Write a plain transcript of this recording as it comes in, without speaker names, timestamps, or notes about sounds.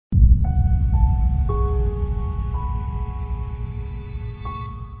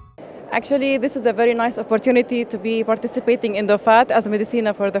Actually, this is a very nice opportunity to be participating in DUPHAT as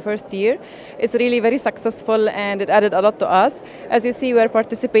Medicina for the first year. It's really very successful and it added a lot to us. As you see, we're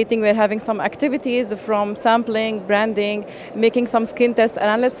participating, we're having some activities from sampling, branding, making some skin test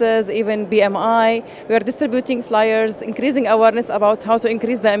analysis, even BMI. We are distributing flyers, increasing awareness about how to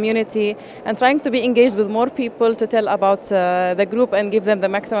increase the immunity and trying to be engaged with more people to tell about the group and give them the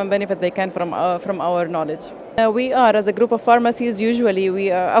maximum benefit they can from our knowledge. We are, as a group of pharmacies,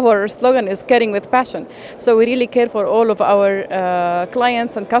 usually our slogan is caring with passion. So we really care for all of our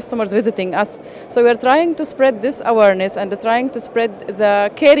clients and customers visiting us. So we are trying to spread this awareness and trying to spread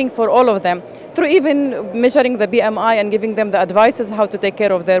the caring for all of them through even measuring the BMI and giving them the advices how to take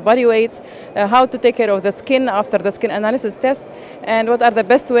care of their body weights, how to take care of the skin after the skin analysis test, and what are the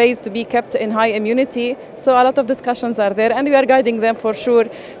best ways to be kept in high immunity. So a lot of discussions are there and we are guiding them for sure.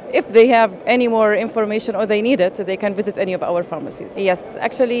 If they have any more information or they need it, they can visit any of our pharmacies. Yes,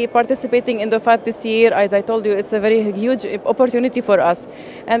 actually participating in DUPHAT this year, as I told you, it's a very huge opportunity for us.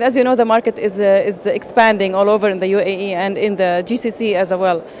 And as you know, the market is expanding all over in the U.A.E. and in the GCC as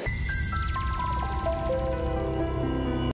well.